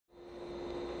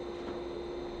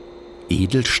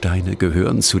Edelsteine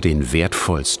gehören zu den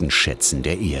wertvollsten Schätzen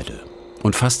der Erde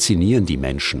und faszinieren die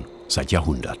Menschen seit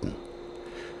Jahrhunderten.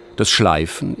 Das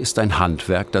Schleifen ist ein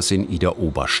Handwerk, das in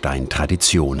Idar-Oberstein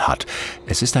Tradition hat.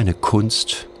 Es ist eine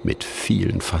Kunst mit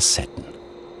vielen Facetten.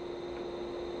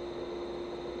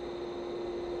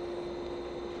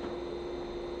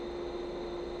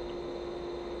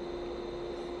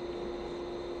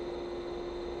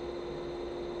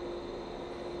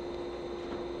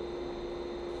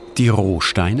 Die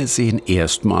Rohsteine sehen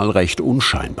erstmal recht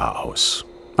unscheinbar aus.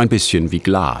 Ein bisschen wie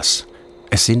Glas.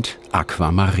 Es sind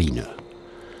Aquamarine.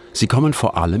 Sie kommen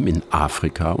vor allem in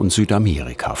Afrika und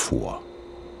Südamerika vor.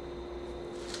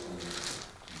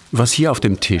 Was hier auf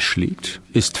dem Tisch liegt,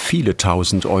 ist viele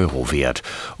tausend Euro wert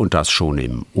und das schon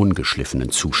im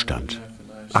ungeschliffenen Zustand.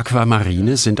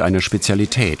 Aquamarine sind eine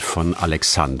Spezialität von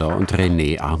Alexander und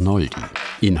René Arnoldi,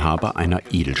 Inhaber einer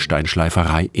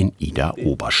Edelsteinschleiferei in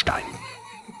Idar-Oberstein.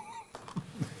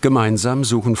 Gemeinsam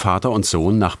suchen Vater und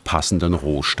Sohn nach passenden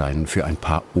Rohsteinen für ein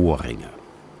paar Ohrringe.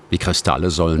 Die Kristalle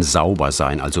sollen sauber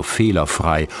sein, also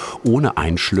fehlerfrei, ohne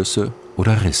Einschlüsse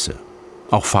oder Risse.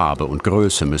 Auch Farbe und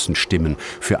Größe müssen stimmen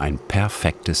für ein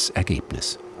perfektes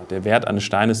Ergebnis. Der Wert eines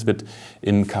Steines wird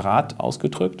in Karat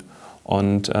ausgedrückt.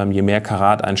 Und je mehr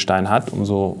Karat ein Stein hat,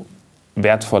 umso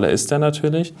wertvoller ist er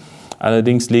natürlich.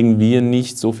 Allerdings legen wir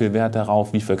nicht so viel Wert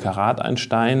darauf, wie viel Karat ein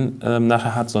Stein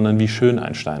nachher hat, sondern wie schön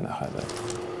ein Stein nachher wird.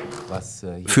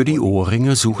 Für die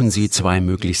Ohrringe suchen Sie zwei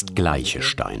möglichst gleiche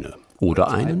Steine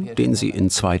oder einen, den Sie in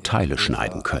zwei Teile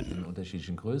schneiden können.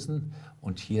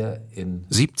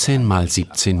 17 mal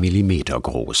 17 mm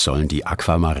groß sollen die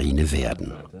Aquamarine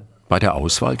werden. Bei der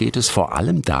Auswahl geht es vor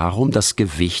allem darum, das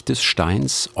Gewicht des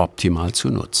Steins optimal zu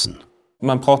nutzen.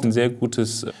 Man braucht ein sehr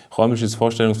gutes räumliches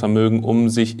Vorstellungsvermögen, um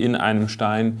sich in einem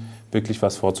Stein wirklich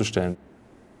was vorzustellen.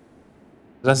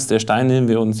 Das ist der Stein, den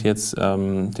wir uns jetzt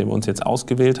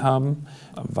ausgewählt haben,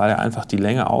 weil er einfach die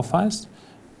Länge aufweist.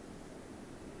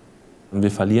 Und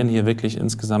wir verlieren hier wirklich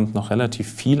insgesamt noch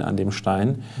relativ viel an dem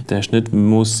Stein. Der Schnitt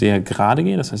muss sehr gerade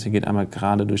gehen, das heißt, er geht einmal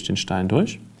gerade durch den Stein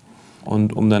durch.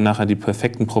 Und um dann nachher die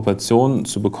perfekten Proportionen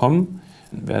zu bekommen,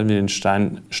 werden wir den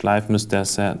Stein schleifen müssen,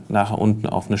 dass er nachher unten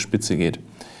auf eine Spitze geht.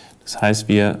 Das heißt,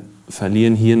 wir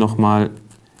verlieren hier nochmal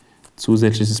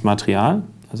zusätzliches Material,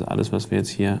 also alles, was wir jetzt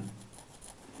hier,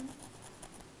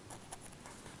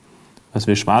 was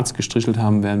wir schwarz gestrichelt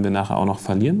haben, werden wir nachher auch noch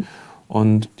verlieren.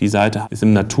 Und die Seite ist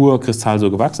im Naturkristall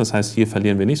so gewachsen, das heißt, hier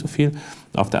verlieren wir nicht so viel.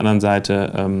 Auf der anderen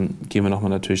Seite gehen wir nochmal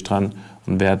natürlich dran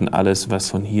und werden alles, was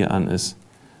von hier an ist,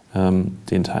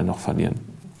 den Teil noch verlieren.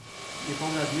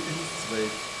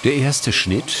 Der erste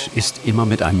Schnitt ist immer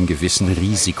mit einem gewissen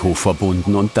Risiko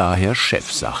verbunden und daher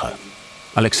Chefsache.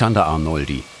 Alexander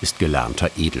Arnoldi ist gelernter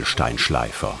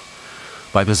Edelsteinschleifer.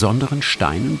 Bei besonderen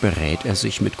Steinen berät er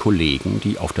sich mit Kollegen,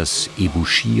 die auf das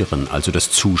Ebouchieren, also das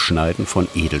Zuschneiden von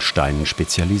Edelsteinen,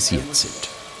 spezialisiert sind.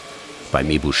 Beim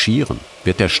Ebouchieren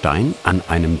wird der Stein an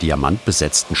einem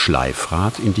diamantbesetzten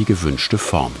Schleifrad in die gewünschte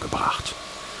Form gebracht.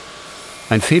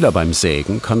 Ein Fehler beim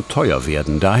Sägen kann teuer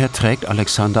werden, daher trägt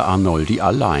Alexander Arnoldi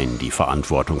allein die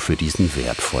Verantwortung für diesen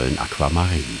wertvollen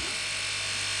Aquamarin.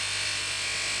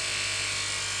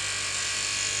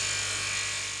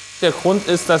 Der Grund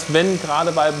ist, dass wenn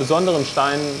gerade bei besonderen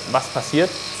Steinen was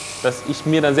passiert, dass ich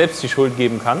mir dann selbst die Schuld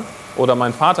geben kann oder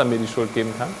mein Vater mir die Schuld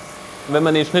geben kann. Wenn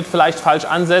man den Schnitt vielleicht falsch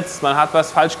ansetzt, man hat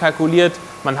was falsch kalkuliert,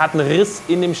 man hat einen Riss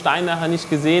in dem Stein nachher nicht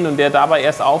gesehen und der dabei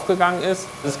erst aufgegangen ist.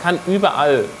 Es kann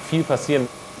überall viel passieren.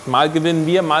 Mal gewinnen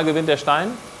wir, mal gewinnt der Stein.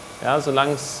 Ja,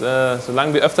 solange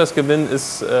wir öfters gewinnen,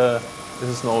 ist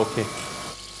es noch okay.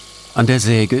 An der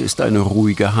Säge ist eine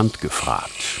ruhige Hand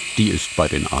gefragt. Die ist bei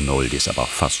den Arnoldis aber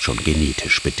fast schon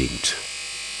genetisch bedingt.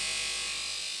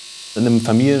 In einem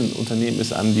Familienunternehmen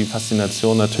ist einem die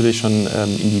Faszination natürlich schon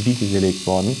in die Wiege gelegt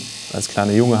worden. Als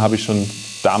kleiner Junge habe ich schon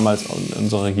damals in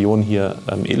unserer Region hier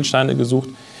Edelsteine gesucht.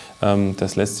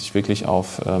 Das lässt sich wirklich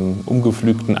auf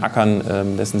umgepflügten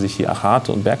Ackern, lassen sich hier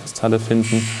Achate und Bergkristalle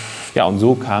finden. Ja, und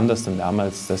so kam das dann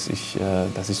damals, dass ich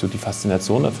so die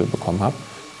Faszination dafür bekommen habe.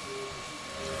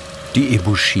 Die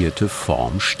ebouchierte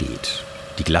Form steht.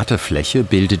 Die glatte Fläche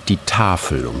bildet die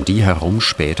Tafel, um die herum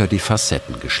später die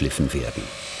Facetten geschliffen werden.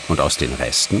 Und aus den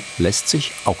Resten lässt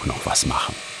sich auch noch was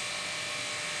machen.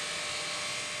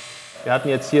 Wir hatten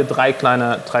jetzt hier drei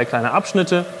kleine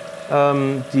Abschnitte,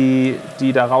 die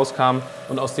da rauskamen.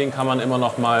 Und aus denen kann man immer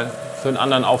noch mal für einen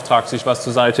anderen Auftrag sich was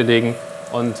zur Seite legen.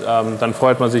 Und dann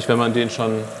freut man sich, wenn man den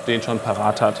schon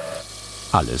parat hat.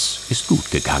 Alles ist gut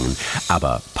gegangen,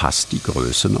 aber passt die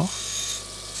Größe noch?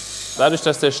 Dadurch,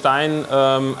 dass der Stein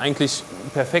eigentlich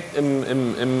perfekt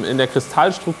in der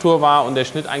Kristallstruktur war und der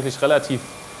Schnitt eigentlich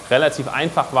relativ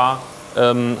einfach war,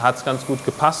 hat es ganz gut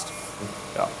gepasst.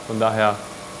 Ja, von daher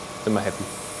sind wir happy.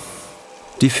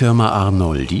 Die Firma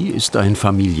Arnoldi ist ein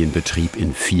Familienbetrieb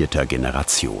in 4.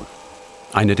 Generation.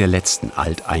 Eine der letzten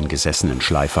alteingesessenen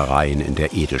Schleifereien in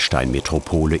der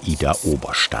Edelstein-Metropole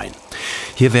Idar-Oberstein.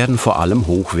 Hier werden vor allem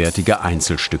hochwertige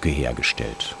Einzelstücke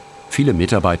hergestellt. Viele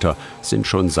Mitarbeiter sind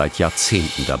schon seit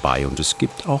Jahrzehnten dabei und es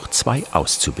gibt auch 2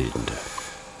 Auszubildende.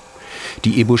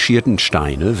 Die ebouchierten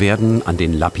Steine werden an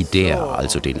den Lapidär,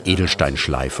 also den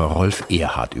Edelsteinschleifer Rolf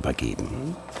Ehrhard,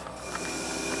 übergeben.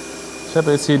 Ich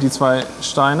habe jetzt hier die 2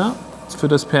 Steine für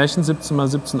das Pärchen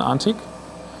 17×17 Antik,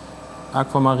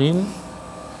 Aquamarine.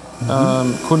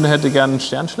 Kunde hätte gerne einen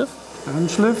Sternschliff.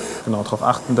 Sternschliff. Genau, darauf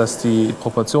achten, dass die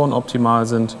Proportionen optimal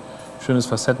sind. Schönes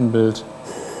Facettenbild.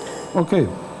 Okay.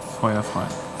 Feuerfrei.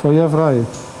 Feuerfrei.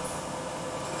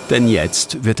 Denn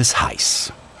jetzt wird es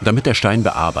heiß. Damit der Stein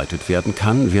bearbeitet werden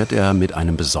kann, wird er mit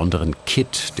einem besonderen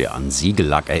Kit, der an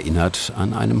Siegellack erinnert,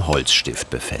 an einem Holzstift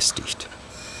befestigt.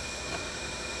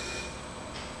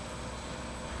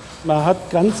 Man hat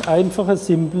ganz einfache,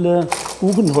 simple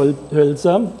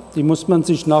Buchenhölzer. Die muss man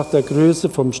sich nach der Größe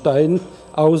vom Stein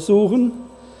aussuchen.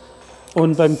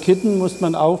 Und beim Kitten muss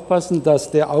man aufpassen, dass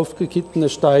der aufgekittene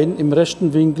Stein im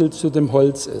rechten Winkel zu dem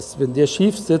Holz ist. Wenn der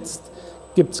schief sitzt,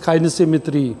 gibt es keine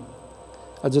Symmetrie.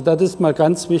 Also das ist mal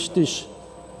ganz wichtig.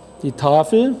 Die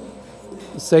Tafel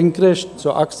senkrecht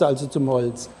zur Achse, also zum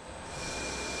Holz.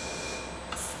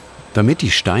 Damit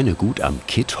die Steine gut am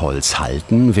Kittholz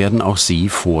halten, werden auch sie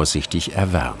vorsichtig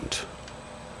erwärmt.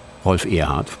 Rolf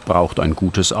Ehrhard braucht ein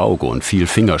gutes Auge und viel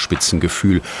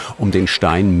Fingerspitzengefühl, um den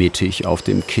Stein mittig auf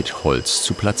dem Kittholz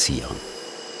zu platzieren.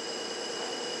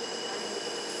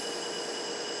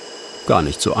 Gar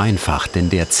nicht so einfach, denn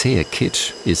der zähe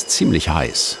Kitt ist ziemlich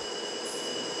heiß.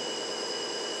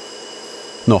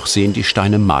 Noch sehen die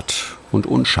Steine matt und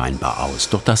unscheinbar aus,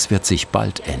 doch das wird sich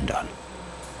bald ändern.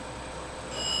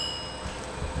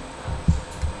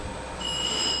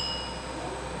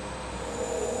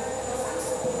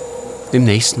 Im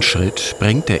nächsten Schritt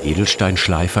bringt der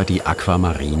Edelsteinschleifer die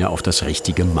Aquamarine auf das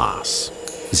richtige Maß.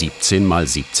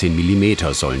 17×17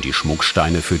 mm sollen die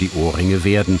Schmucksteine für die Ohrringe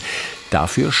werden.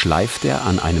 Dafür schleift er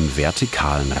an einem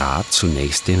vertikalen Rad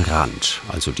zunächst den Rand,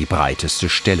 also die breiteste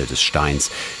Stelle des Steins,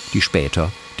 die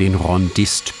später den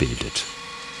Rondist bildet.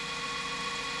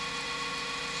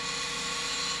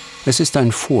 Es ist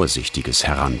ein vorsichtiges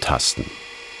Herantasten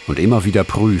und immer wieder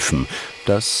prüfen,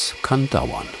 das kann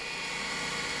dauern.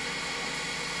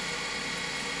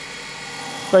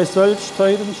 Bei solch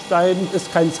teuren Steinen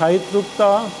ist kein Zeitdruck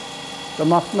da. Da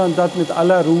macht man das mit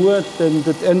aller Ruhe, denn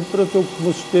das Endprodukt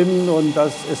muss stimmen und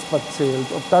das ist, was zählt.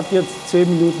 Ob das jetzt 10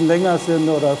 Minuten länger sind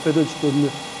oder eine Viertelstunde,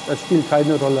 das spielt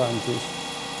keine Rolle an sich.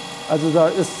 Also da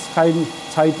ist kein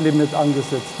Zeitlimit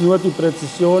angesetzt, nur die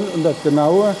Präzision und das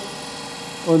Genaue.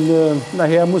 Und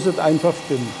nachher muss es einfach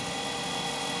stimmen.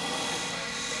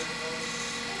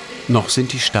 Noch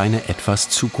sind die Steine etwas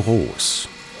zu groß.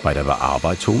 Bei der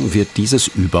Bearbeitung wird dieses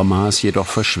Übermaß jedoch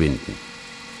verschwinden.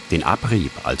 Den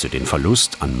Abrieb, also den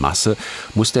Verlust an Masse,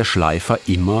 muss der Schleifer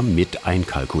immer mit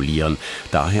einkalkulieren.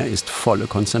 Daher ist volle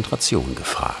Konzentration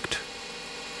gefragt.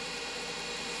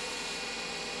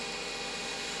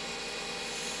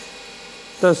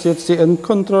 Das ist jetzt die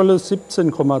Endkontrolle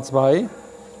 17,2,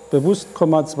 bewusst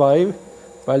 0,2,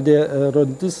 weil der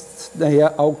Rondist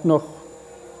nachher auch noch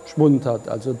Schwund hat.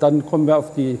 Also dann kommen wir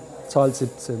auf die Zahl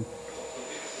 17.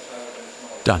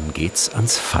 Dann geht's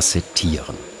ans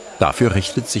Facettieren. Dafür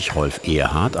richtet sich Rolf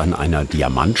Ehrhard an einer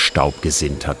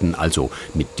diamantstaubgesinterten, also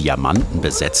mit Diamanten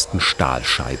besetzten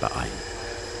Stahlscheibe ein.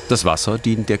 Das Wasser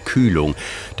dient der Kühlung,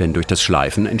 denn durch das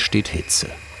Schleifen entsteht Hitze.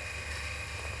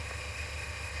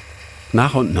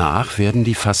 Nach und nach werden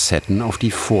die Facetten auf die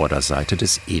Vorderseite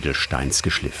des Edelsteins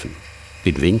geschliffen.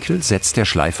 Den Winkel setzt der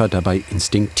Schleifer dabei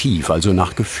instinktiv, also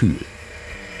nach Gefühl.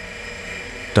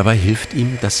 Dabei hilft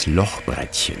ihm das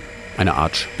Lochbrettchen, eine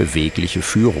Art bewegliche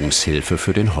Führungshilfe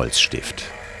für den Holzstift.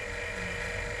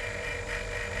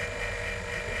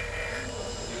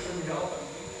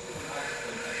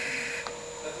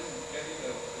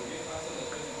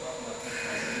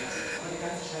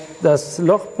 Das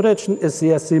Lochbrettchen ist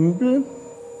sehr simpel.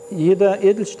 Jeder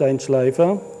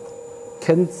Edelsteinschleifer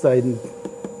kennt sein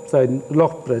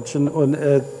Lochbrettchen und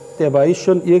der weiß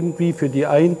schon irgendwie für die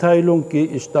Einteilung, gehe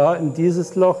ich da in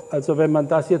dieses Loch. Also wenn man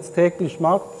das jetzt täglich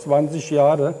macht, 20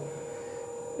 Jahre,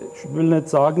 ich will nicht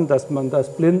sagen, dass man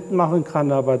das blind machen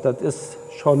kann, aber das ist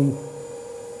schon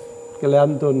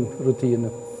gelernt und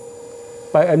Routine.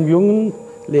 Bei einem jungen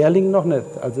Lehrling noch nicht.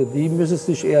 Also die müssen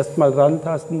sich erst mal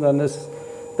rantasten, dann ist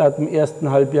das im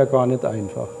ersten Halbjahr gar nicht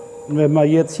einfach. Und wenn man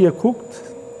jetzt hier guckt,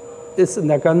 ist in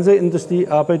der ganzen Industrie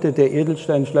arbeitet der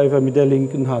Edelsteinschleifer mit der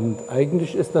linken Hand.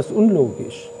 Eigentlich ist das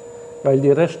unlogisch, weil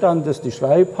die rechte Hand ist die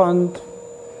Schreibhand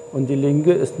und die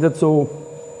linke ist nicht so.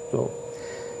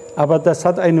 Aber das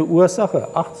hat eine Ursache.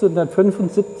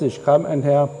 1875 kam ein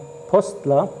Herr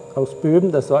Postler aus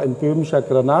Böhmen, das war ein böhmischer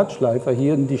Granatschleifer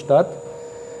hier in die Stadt.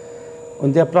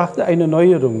 Und der brachte eine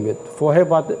Neuerung mit. Vorher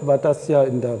war das ja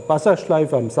in der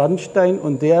Wasserschleife am Sandstein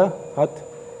und der hat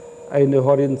eine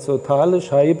horizontale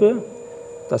Scheibe,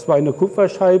 das war eine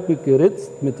Kupferscheibe,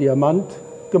 geritzt, mit Diamant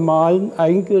gemahlen,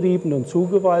 eingerieben und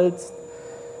zugewalzt.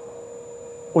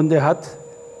 Und er hat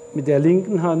mit der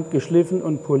linken Hand geschliffen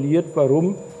und poliert.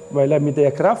 Warum? Weil er mit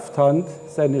der Krafthand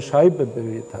seine Scheibe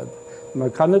bewegt hat.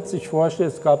 Man kann es sich vorstellen,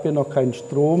 es gab ja noch keinen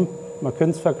Strom. Man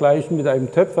könnte es vergleichen mit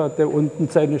einem Töpfer, der unten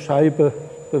seine Scheibe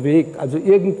bewegt. Also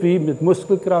irgendwie mit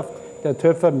Muskelkraft, der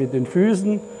Töpfer mit den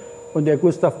Füßen und der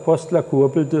Gustav Postler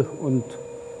kurbelte und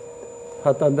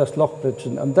hat dann das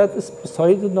Lochbrettchen. Und das ist bis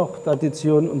heute noch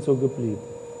Tradition und so geblieben.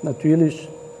 Natürlich,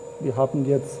 wir haben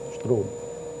jetzt Strom.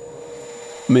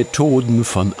 Methoden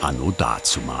von anno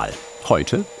dazumal.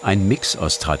 Heute ein Mix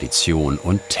aus Tradition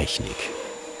und Technik.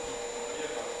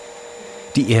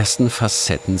 Die ersten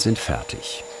Facetten sind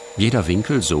fertig. Jeder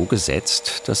Winkel so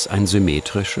gesetzt, dass ein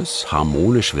symmetrisches,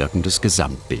 harmonisch wirkendes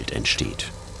Gesamtbild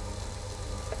entsteht.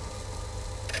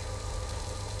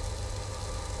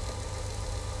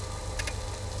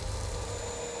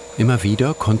 Immer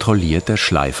wieder kontrolliert der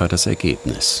Schleifer das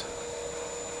Ergebnis.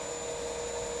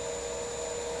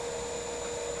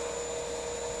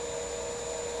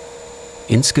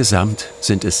 Insgesamt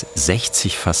sind es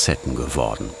 60 Facetten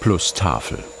geworden, plus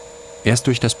Tafel. Erst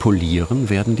durch das Polieren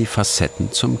werden die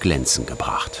Facetten zum Glänzen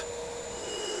gebracht.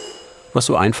 Was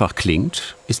so einfach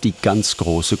klingt, ist die ganz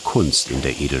große Kunst in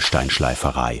der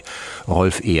Edelsteinschleiferei.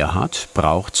 Rolf Ehrhard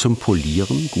braucht zum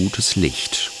Polieren gutes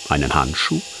Licht, einen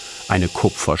Handschuh, eine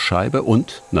Kupferscheibe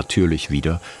und natürlich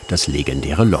wieder das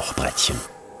legendäre Lochbrettchen.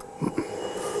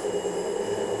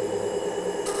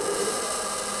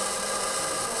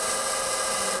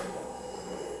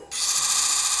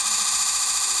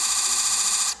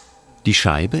 Die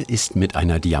Scheibe ist mit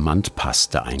einer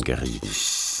Diamantpaste eingerieben.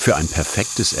 Für ein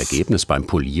perfektes Ergebnis beim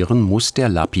Polieren muss der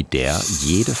Lapidär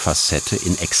jede Facette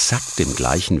in exakt dem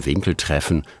gleichen Winkel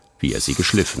treffen, wie er sie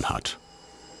geschliffen hat.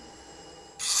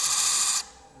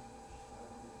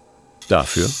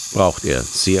 Dafür braucht er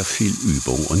sehr viel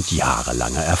Übung und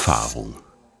jahrelange Erfahrung.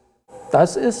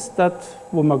 Das ist das,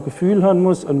 wo man Gefühl haben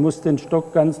muss und muss den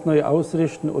Stock ganz neu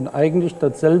ausrichten und eigentlich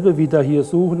dasselbe wieder hier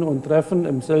suchen und treffen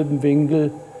im selben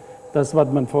Winkel. Das, was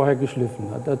man vorher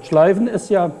geschliffen hat. Das Schleifen ist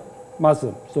ja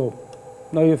Masse, so,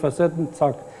 neue Facetten,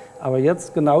 zack. Aber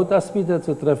jetzt genau das wieder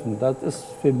zu treffen, das ist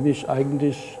für mich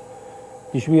eigentlich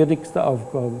die schwierigste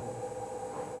Aufgabe.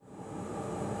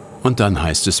 Und dann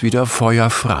heißt es wieder Feuer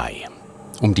frei.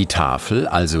 Um die Tafel,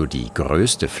 also die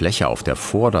größte Fläche auf der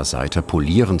Vorderseite,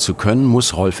 polieren zu können,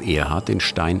 muss Rolf Ehrhard den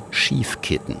Stein schief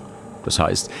kitten. Das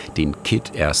heißt, den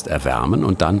Kitt erst erwärmen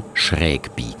und dann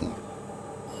schräg biegen.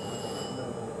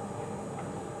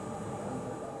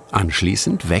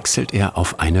 Anschließend wechselt er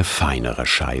auf eine feinere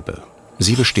Scheibe.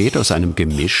 Sie besteht aus einem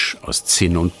Gemisch aus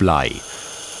Zinn und Blei.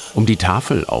 Um die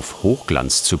Tafel auf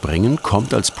Hochglanz zu bringen,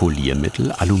 kommt als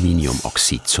Poliermittel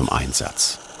Aluminiumoxid zum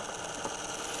Einsatz.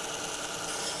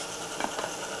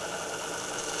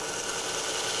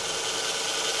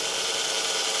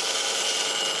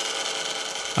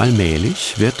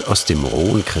 Allmählich wird aus dem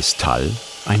rohen Kristall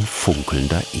ein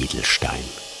funkelnder Edelstein.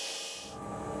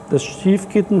 Das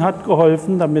Schiefkitten hat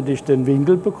geholfen, damit ich den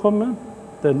Winkel bekomme.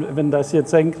 Denn wenn das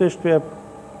jetzt senkrecht wäre,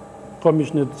 komme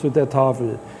ich nicht zu der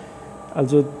Tafel.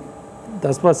 Also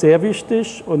das war sehr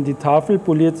wichtig und die Tafel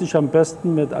poliert sich am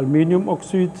besten mit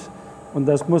Aluminiumoxid und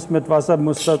das muss mit Wasser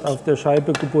auf der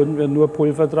Scheibe gebunden werden, nur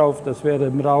Pulver drauf, das wäre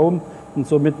im Raum und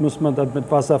somit muss man dann mit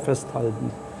Wasser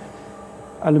festhalten.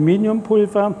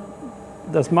 Aluminiumpulver,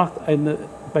 das macht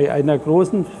bei einer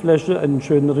großen Fläche einen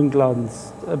schöneren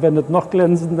Glanz. Wenn es noch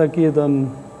glänzender geht,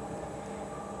 dann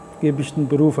gebe ich den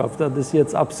Beruf auf. Das ist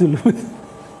jetzt absolut.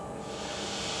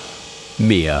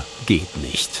 Mehr geht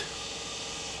nicht.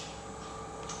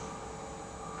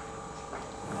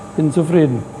 Bin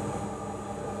zufrieden.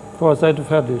 Vorseite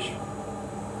fertig.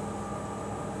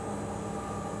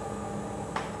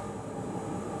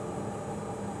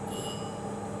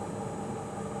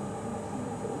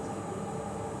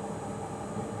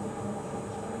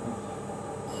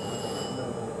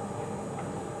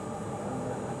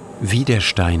 Wie der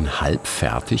Stein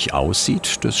halbfertig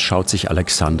aussieht, das schaut sich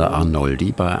Alexander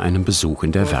Arnoldi bei einem Besuch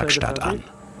in der Werkstatt an.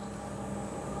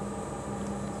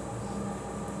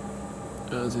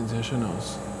 Ja, sieht sehr schön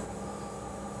aus.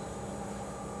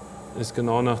 Ist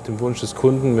genau nach dem Wunsch des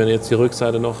Kunden. Wenn jetzt die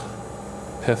Rückseite noch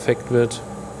perfekt wird,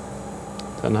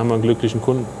 dann haben wir einen glücklichen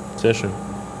Kunden. Sehr schön.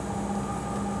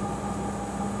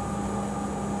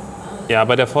 Ja,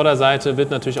 bei der Vorderseite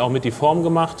wird natürlich auch mit die Form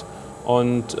gemacht.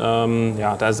 Und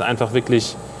ja, da ist es einfach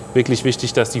wirklich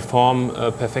wichtig, dass die Form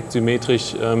perfekt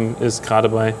symmetrisch ist. Gerade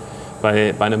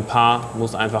bei einem Paar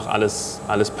muss einfach alles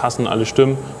passen, alles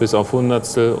stimmen, bis auf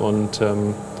Hundertstel. Und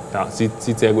ja,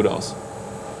 sieht sehr gut aus.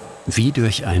 Wie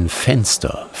durch ein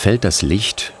Fenster fällt das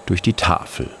Licht durch die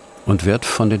Tafel und wird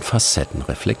von den Facetten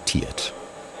reflektiert.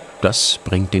 Das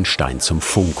bringt den Stein zum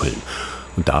Funkeln.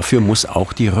 Und dafür muss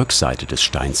auch die Rückseite des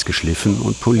Steins geschliffen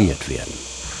und poliert werden.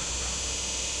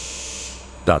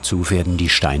 Dazu werden die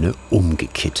Steine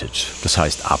umgekittet, das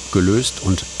heißt abgelöst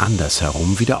und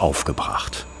andersherum wieder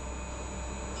aufgebracht.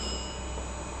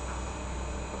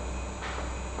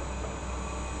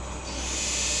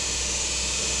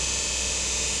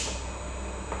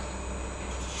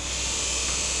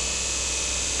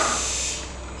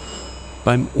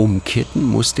 Beim Umkitten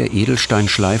muss der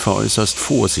Edelsteinschleifer äußerst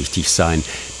vorsichtig sein,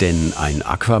 denn ein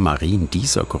Aquamarine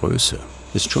dieser Größe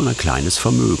ist schon ein kleines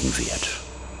Vermögen wert.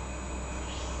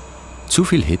 Zu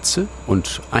viel Hitze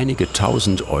und einige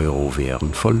tausend Euro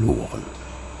wären verloren.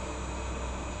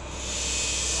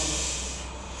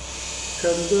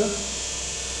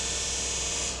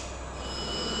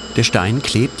 Der Stein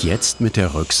klebt jetzt mit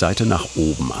der Rückseite nach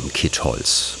oben am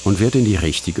Kittholz und wird in die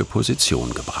richtige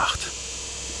Position gebracht.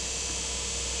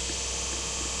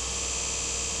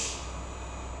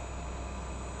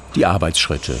 Die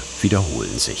Arbeitsschritte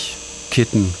wiederholen sich.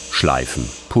 Kitten, schleifen,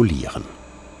 polieren.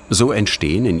 So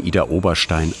entstehen in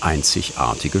Idar-Oberstein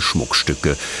einzigartige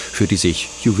Schmuckstücke, für die sich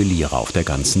Juweliere auf der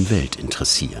ganzen Welt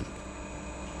interessieren.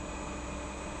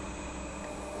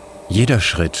 Jeder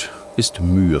Schritt ist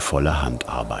mühevolle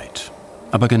Handarbeit.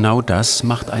 Aber genau das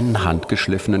macht einen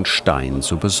handgeschliffenen Stein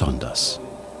so besonders.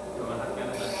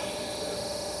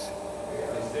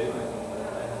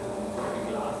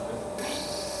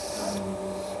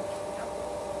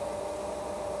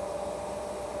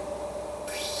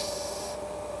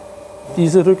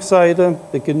 Diese Rückseite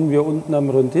beginnen wir unten am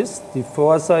Rondist. Die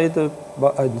Vorseite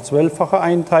war eine 12-fache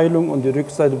Einteilung und die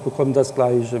Rückseite bekommt das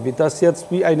Gleiche. Wie das jetzt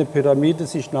wie eine Pyramide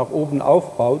sich nach oben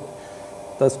aufbaut,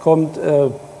 das kommt,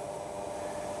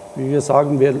 wie wir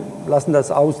sagen, wir lassen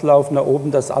das auslaufen nach oben,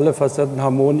 dass alle Facetten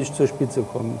harmonisch zur Spitze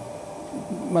kommen.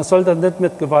 Man soll das nicht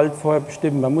mit Gewalt vorher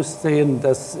bestimmen. Man muss sehen,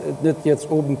 dass nicht jetzt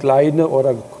oben kleine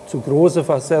oder zu große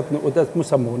Facetten, oder das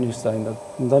muss harmonisch sein.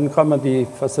 Und dann kann man die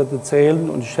Facette zählen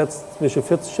und ich schätze, zwischen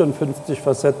 40 und 50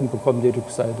 Facetten bekommt die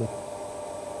Rückseite.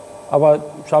 Aber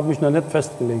ich habe mich noch nicht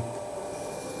festgelegt.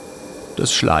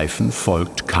 Das Schleifen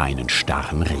folgt keinen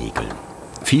starren Regeln.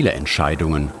 Viele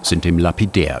Entscheidungen sind dem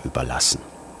Lapidär überlassen.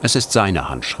 Es ist seine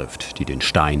Handschrift, die den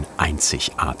Stein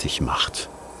einzigartig macht.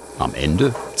 Am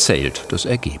Ende zählt das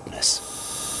Ergebnis.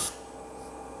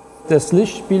 Das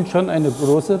Licht spielt schon eine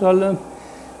große Rolle,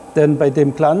 denn bei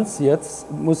dem Glanz jetzt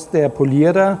muss der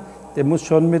Polierer, der muss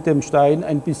schon mit dem Stein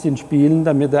ein bisschen spielen,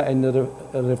 damit er einen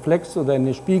Reflex oder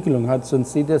eine Spiegelung hat,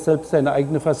 sonst sieht er selbst seine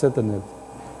eigene Facette nicht.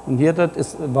 Und hier das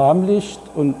ist Warmlicht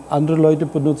und andere Leute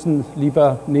benutzen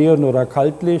lieber Neon- oder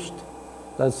Kaltlicht.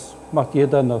 Das macht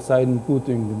jeder nach seinem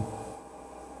Gutdünken.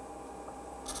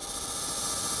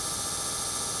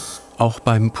 Auch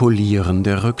beim Polieren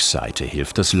der Rückseite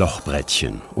hilft das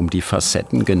Lochbrettchen, um die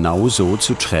Facetten genau so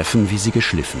zu treffen, wie sie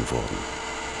geschliffen wurden.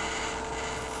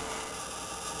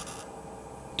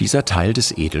 Dieser Teil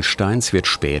des Edelsteins wird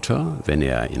später, wenn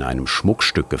er in einem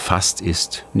Schmuckstück gefasst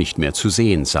ist, nicht mehr zu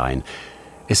sehen sein.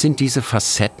 Es sind diese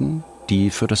Facetten, die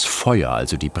für das Feuer,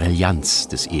 also die Brillanz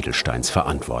des Edelsteins,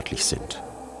 verantwortlich sind.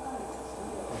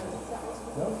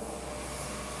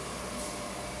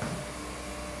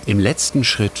 Im letzten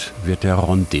Schritt wird der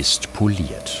Rondist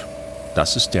poliert.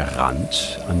 Das ist der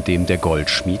Rand, an dem der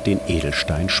Goldschmied den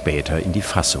Edelstein später in die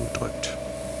Fassung drückt.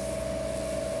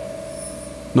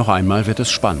 Noch einmal wird es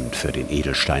spannend für den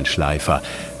Edelsteinschleifer.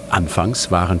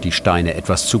 Anfangs waren die Steine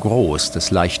etwas zu groß.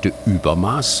 Das leichte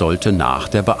Übermaß sollte nach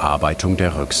der Bearbeitung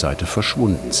der Rückseite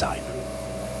verschwunden sein.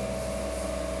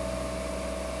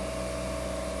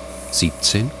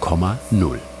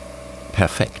 17,0.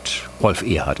 Perfekt. Rolf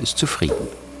Ehrhard ist zufrieden.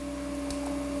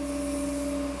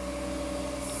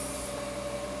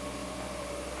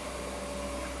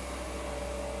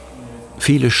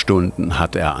 Viele Stunden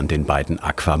hat er an den beiden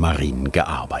Aquamarinen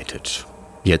gearbeitet.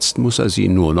 Jetzt muss er sie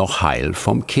nur noch heil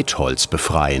vom Kittholz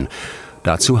befreien.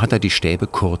 Dazu hat er die Stäbe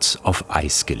kurz auf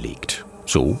Eis gelegt.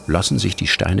 So lassen sich die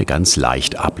Steine ganz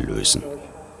leicht ablösen.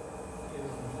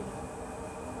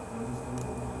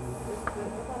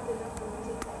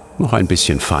 Noch ein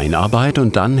bisschen Feinarbeit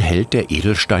und dann hält der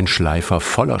Edelsteinschleifer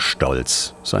voller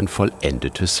Stolz sein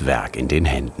vollendetes Werk in den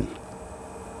Händen.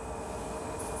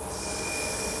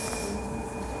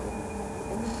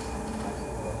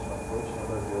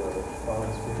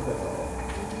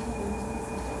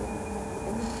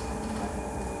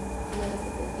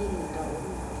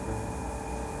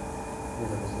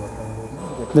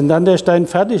 Wenn dann der Stein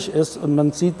fertig ist und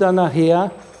man sieht dann nachher,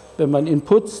 wenn man ihn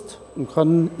putzt und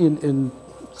kann ihn ins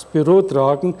Büro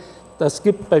tragen, das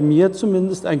gibt bei mir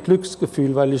zumindest ein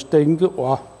Glücksgefühl, weil ich denke,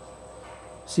 oh,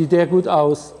 sieht der gut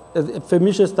aus. Für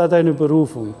mich ist das eine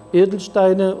Berufung.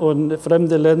 Edelsteine und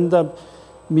fremde Länder,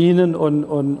 Minen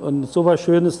und sowas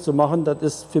Schönes zu machen,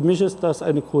 für mich ist das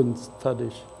eine Kunst,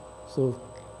 fertig. So.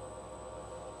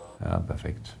 Ja,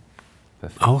 perfekt.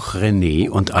 Auch René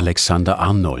und Alexander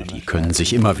Arnoldi können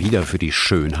sich immer wieder für die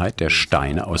Schönheit der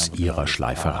Steine aus ihrer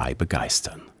Schleiferei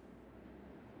begeistern.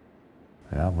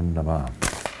 Ja, wunderbar.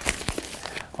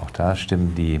 Auch da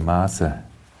stimmen die Maße.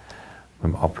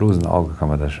 Mit dem bloßen Auge kann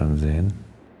man das schon sehen.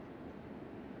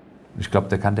 Ich glaube,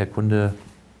 der Kunde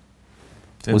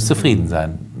muss zufrieden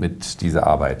sein mit dieser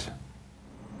Arbeit.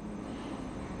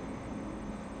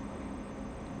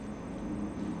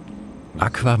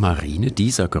 Aquamarine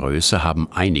dieser Größe haben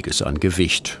einiges an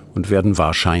Gewicht und werden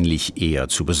wahrscheinlich eher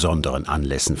zu besonderen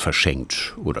Anlässen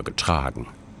verschenkt oder getragen.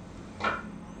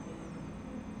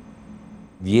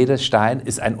 Jeder Stein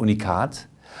ist ein Unikat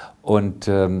und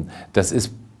das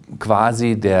ist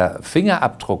quasi der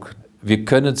Fingerabdruck. Wir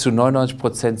können zu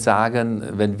 99% sagen,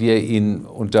 wenn wir ihn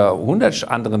unter 100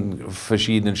 anderen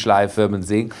verschiedenen Schleiffirmen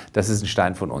sehen, das ist ein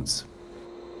Stein von uns.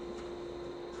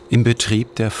 Im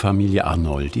Betrieb der Familie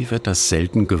Arnoldi wird das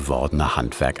selten gewordene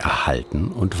Handwerk erhalten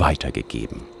und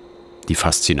weitergegeben. Die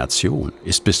Faszination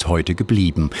ist bis heute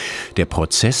geblieben. Der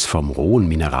Prozess vom rohen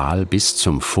Mineral bis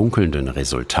zum funkelnden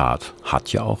Resultat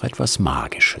hat ja auch etwas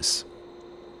Magisches.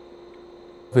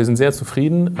 Wir sind sehr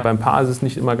zufrieden. Beim Paar ist es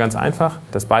nicht immer ganz einfach,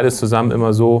 dass beides zusammen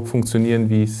immer so funktionieren,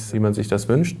 wie man sich das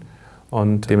wünscht.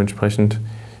 Und dementsprechend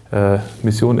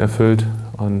Mission erfüllt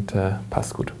und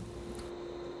passt gut.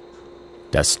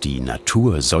 Dass die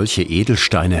Natur solche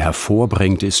Edelsteine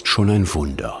hervorbringt, ist schon ein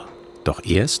Wunder. Doch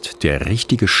erst der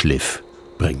richtige Schliff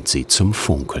bringt sie zum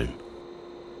Funkeln.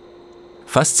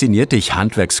 Fasziniert dich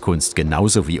Handwerkskunst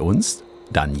genauso wie uns?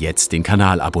 Dann jetzt den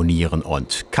Kanal abonnieren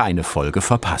und keine Folge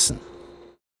verpassen.